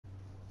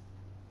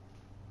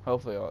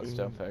Hopefully all that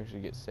stuff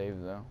actually gets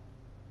saved though.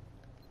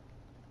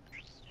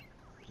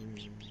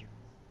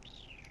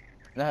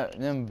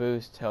 Them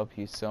boosts help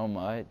you so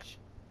much.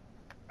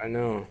 I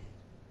know.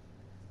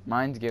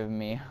 Mine's giving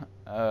me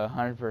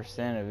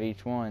 100% of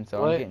each one,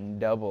 so What? I'm getting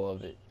double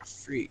of it.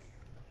 Freak.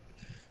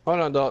 Hold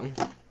on, Dalton.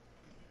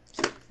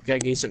 Gotta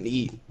get something to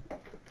eat.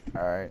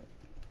 Alright.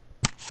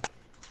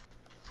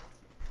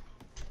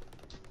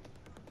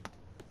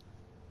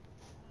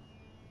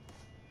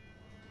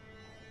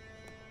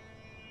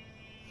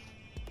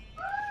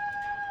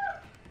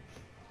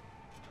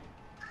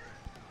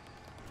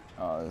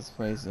 Oh, this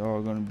place is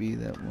all gonna be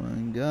that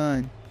one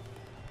gun.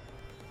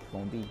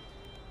 Gonna be.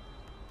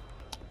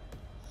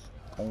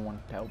 Going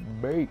to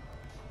be.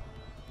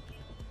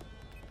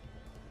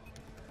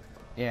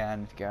 Yeah,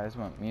 and if you guys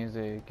want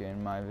music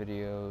in my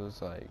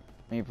videos, like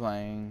me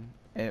playing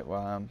it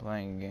while I'm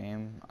playing a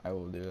game, I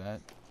will do that.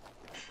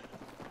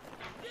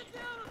 Get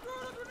down and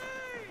throw the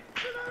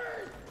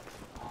grenade!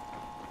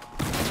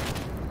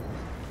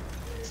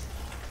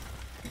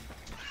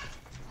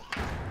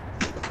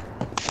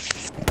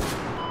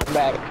 I'm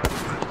back.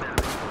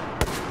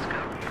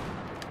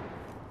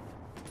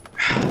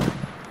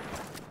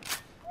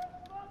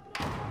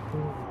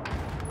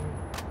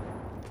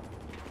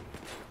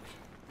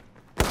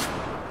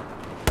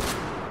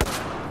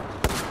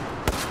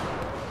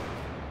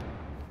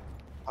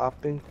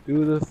 Hopping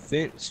through the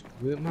fence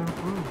with my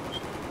arms.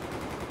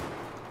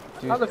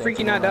 How the freak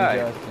you not die?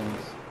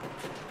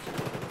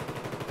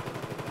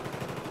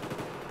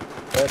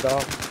 Red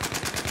dog.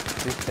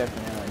 Two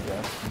stepping in on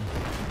Justin.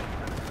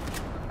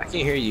 I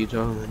can't hear you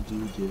talking,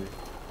 dude.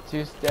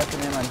 Two stepping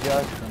in on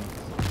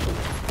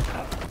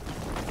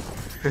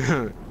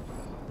Justin.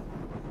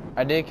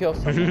 I did kill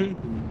someone.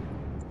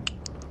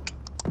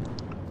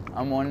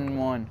 I'm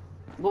 1-1.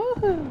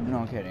 Woohoo! No,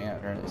 I'm kidding.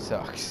 That really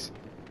sucks.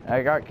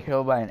 I got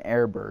killed by an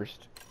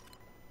airburst.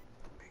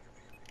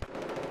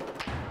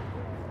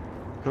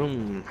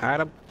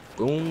 Hada,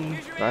 boom,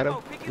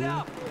 bada, boom,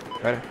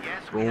 bada,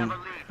 boom,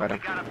 bada,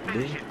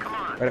 boom,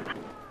 bada,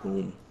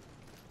 boom.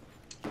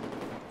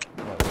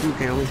 You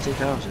can only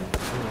 2,000.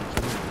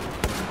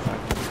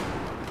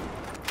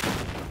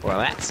 Well,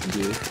 that's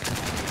good.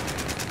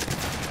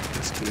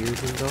 That's good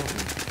than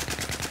Dalton.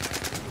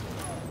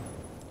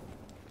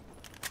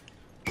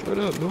 Shut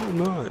up, no I'm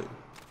not.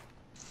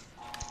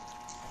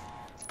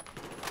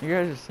 You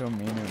guys are so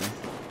mean to me.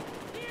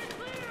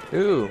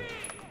 Who?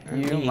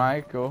 You,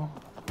 Michael.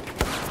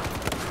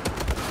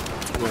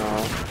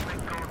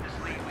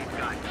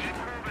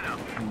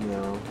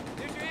 No.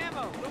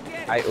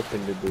 I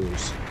opened the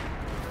doors.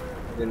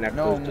 Then I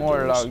No closed the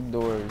more doors. locked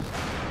doors.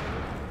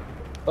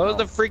 Close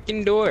the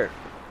freaking door.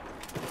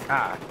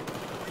 Ah.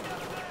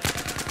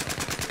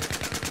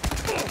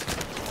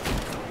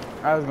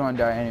 I was gonna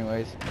die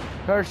anyways.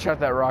 Whoever shot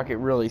that rocket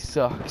really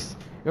sucks.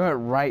 It went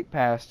right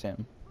past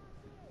him.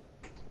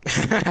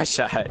 I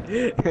shot.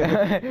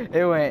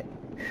 It went.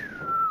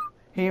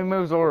 He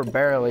moves over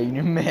barely and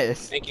you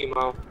miss. Thank you,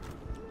 Mom.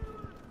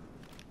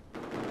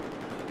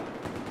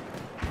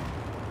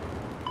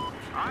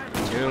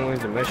 Generally,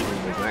 the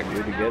measurement does not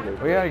go together.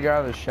 We gotta go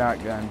out of the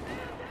shotgun.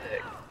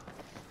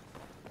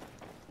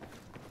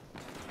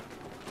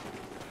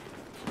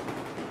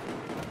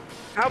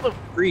 How the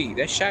freak?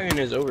 That shotgun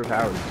is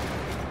overpowered.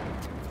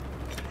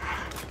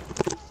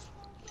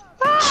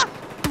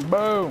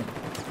 Boom!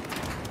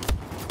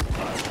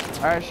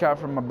 I got shot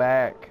from my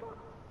back.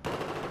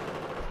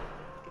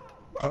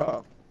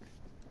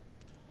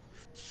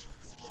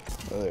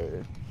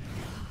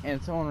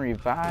 And someone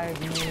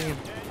revived me.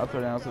 I'll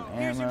throw down some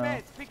ammo.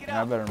 And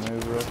I better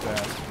move real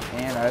fast.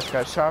 And I just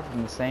got shot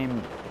from the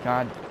same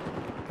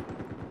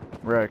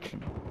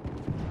direction.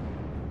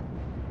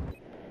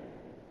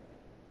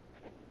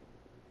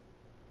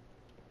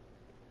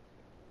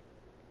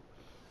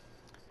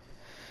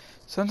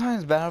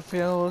 Sometimes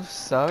Battlefield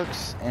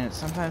sucks, and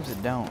sometimes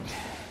it don't.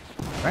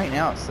 Right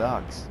now it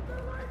sucks.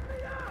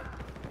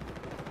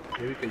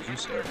 Maybe because you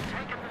suck.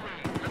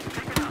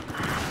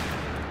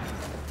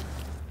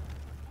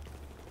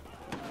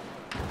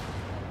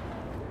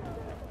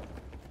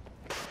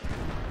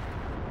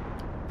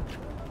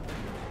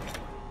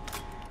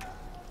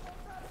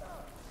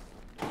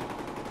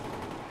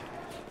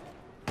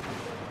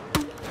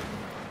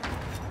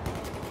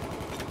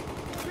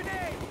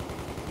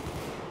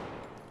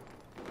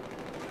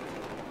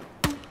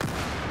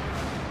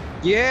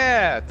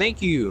 Yeah, thank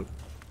you.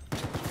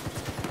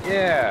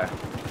 Yeah.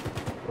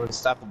 We're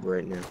unstoppable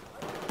right now. Good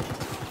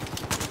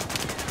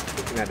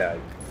thing I died.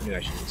 I knew I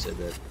shouldn't have said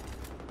that.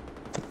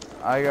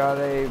 I got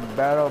a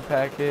battle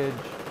package.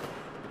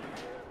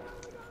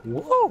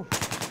 Whoa!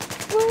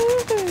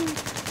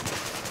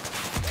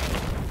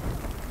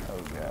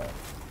 Oh god.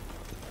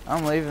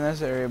 I'm leaving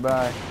this area,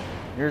 bye.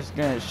 You're just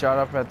gonna get shot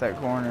up at that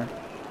corner.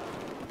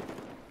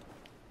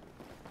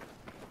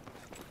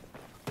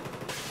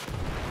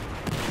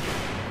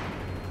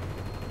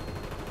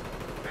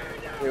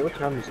 Wait, what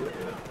time is it?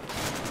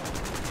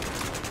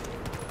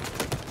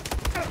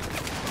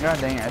 God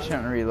dang it, I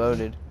shouldn't have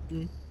reloaded.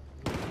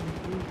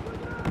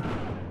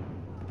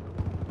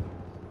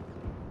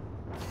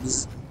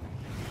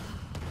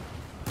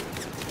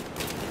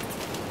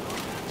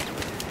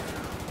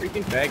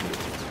 Freaking faggot.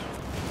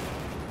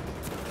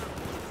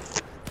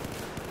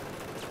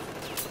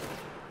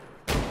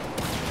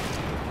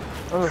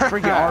 Oh, the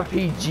freaking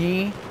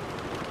RPG.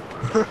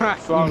 I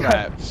saw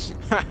that.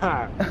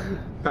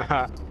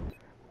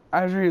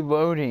 I was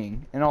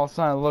reloading, and all of a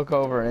sudden I look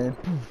over, and then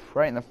poof,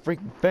 right in the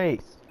freaking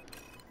face.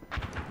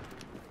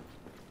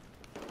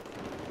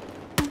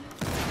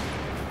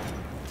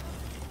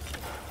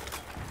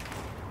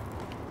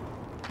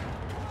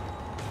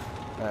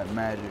 That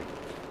magic.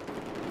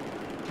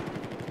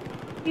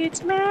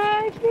 It's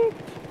magic.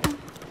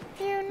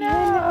 You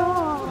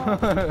know.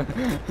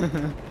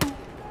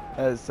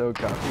 That is so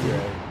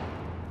copyright.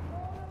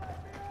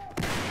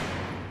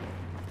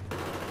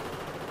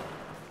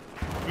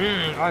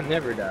 I'll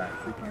never die.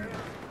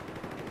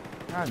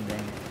 God dang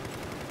it.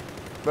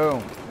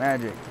 Boom.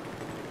 Magic.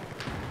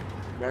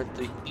 Got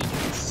to eat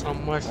so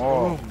much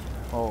Oh. food.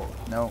 Oh,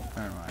 no.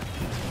 Never mind.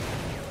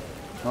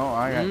 Oh,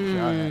 I got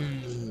shot at.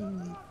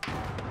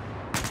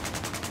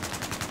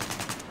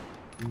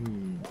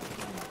 Ooh.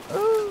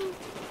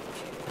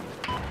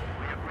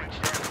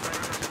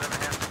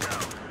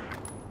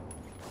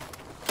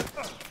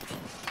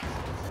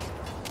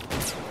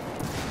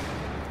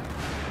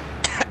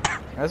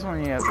 That's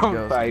when you have to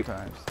go Fight.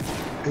 sometimes.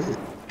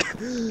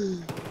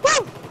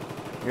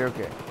 You're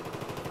okay.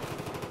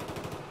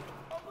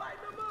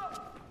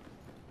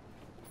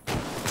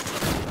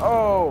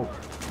 Oh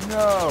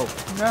no,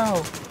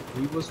 no.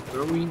 He was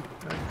throwing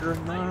a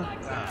grenade.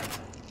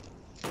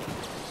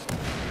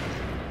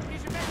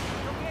 Here's your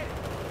message. Go get it.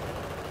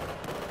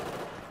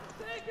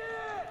 Take it.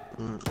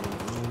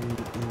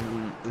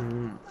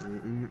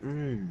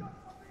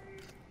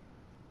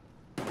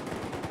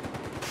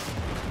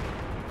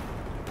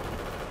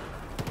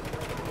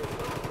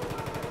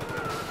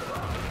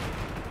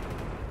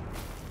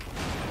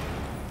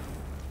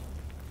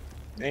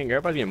 Dang,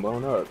 everybody's getting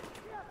blown up.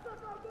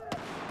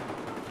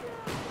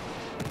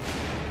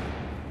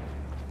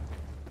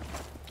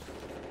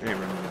 I ain't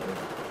running that way.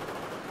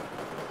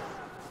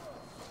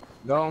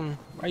 Dalton,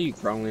 why are you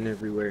crawling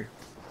everywhere?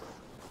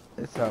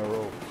 It's how I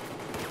roll.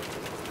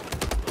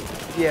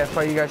 Yeah, that's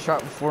why you got shot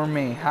before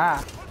me.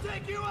 Ha!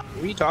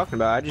 What are you talking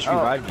about? I just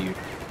revived you.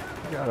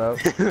 Shut up.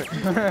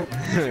 I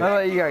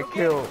thought you got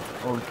killed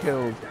or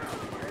killed.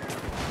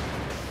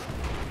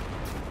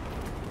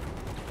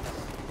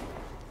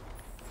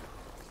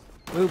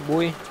 Move,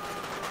 boy.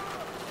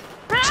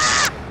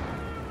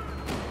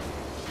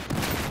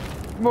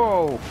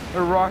 Whoa!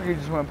 The rocket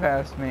just went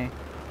past me.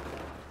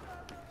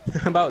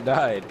 About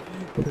died.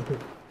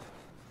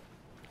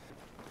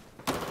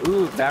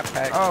 Ooh,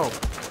 backpack. Oh,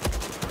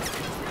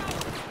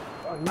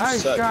 You I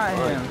suck, shot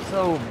bud. him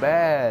so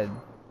bad.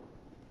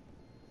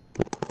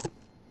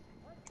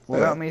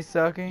 Without me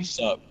sucking? You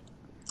suck.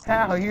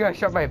 How? You got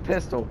shot by a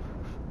pistol,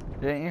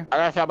 didn't you? I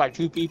got shot by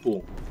 2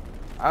 people.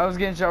 I was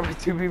getting shot by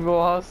 2 people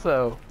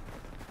also.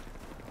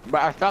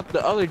 But I shot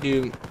the other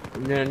dude,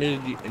 and then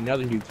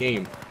another dude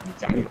came. You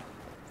shot me.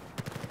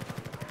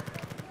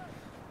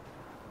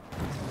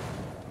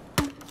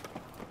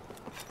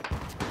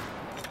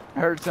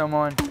 Hurt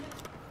someone.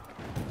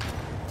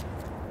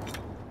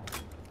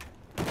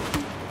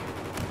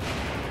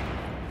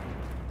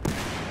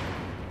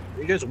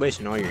 You're just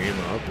wasting all your ammo.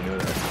 I hope you know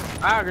that.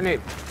 Ah,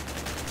 grenade.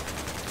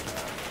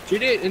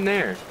 Shoot it in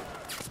there.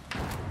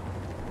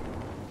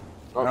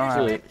 Oh, Alright.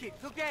 kill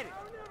it. Go get it.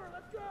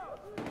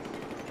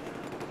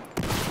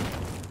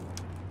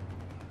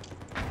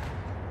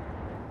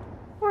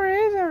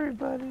 Where is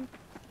everybody?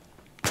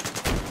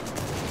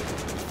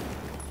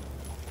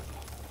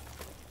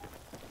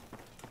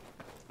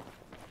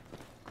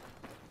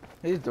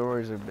 These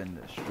doors have been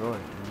destroyed,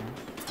 man.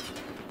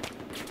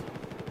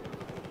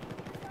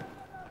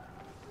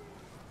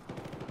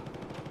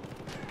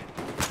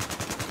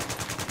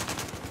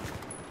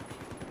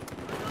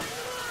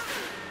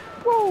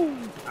 Woo!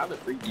 How the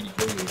freak did he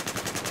kill me?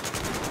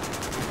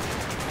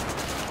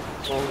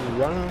 Oh,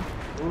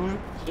 run,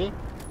 shit.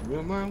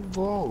 You're my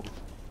ball.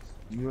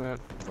 You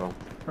have to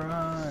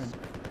Run.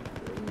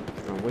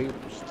 wait,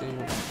 stay.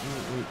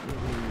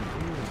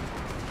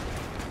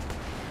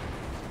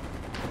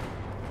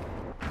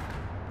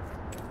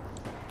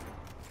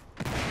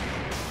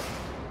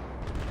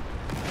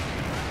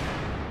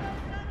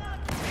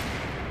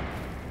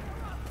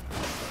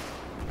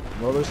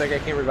 Well, looks like I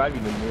can't revive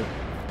you no more.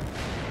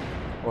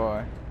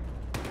 Why?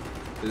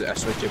 I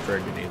switched it for a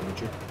grenade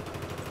launcher.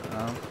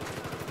 Oh.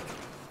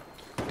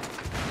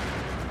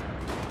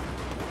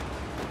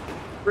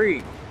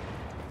 Free!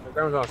 The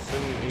gun was all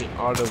semi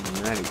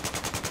automatic.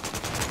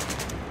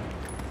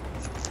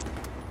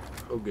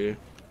 Okay.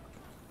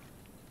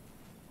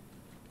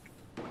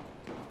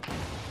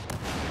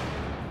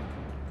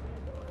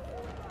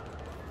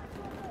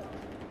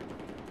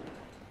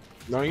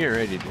 No, you're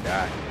ready to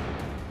die.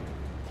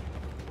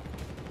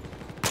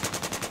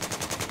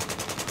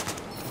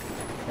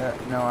 Yeah,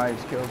 no, I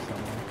just killed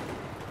someone.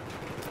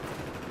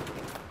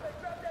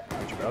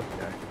 What you about to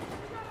die?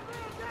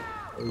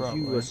 Oh,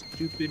 Probably. you a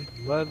stupid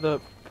mother.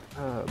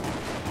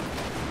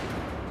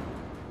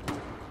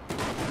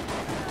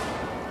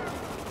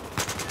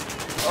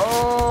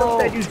 Oh!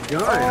 What the fuck that just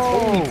done? Oh!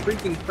 Holy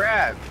freaking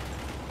crap.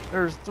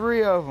 There's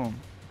 3 of them.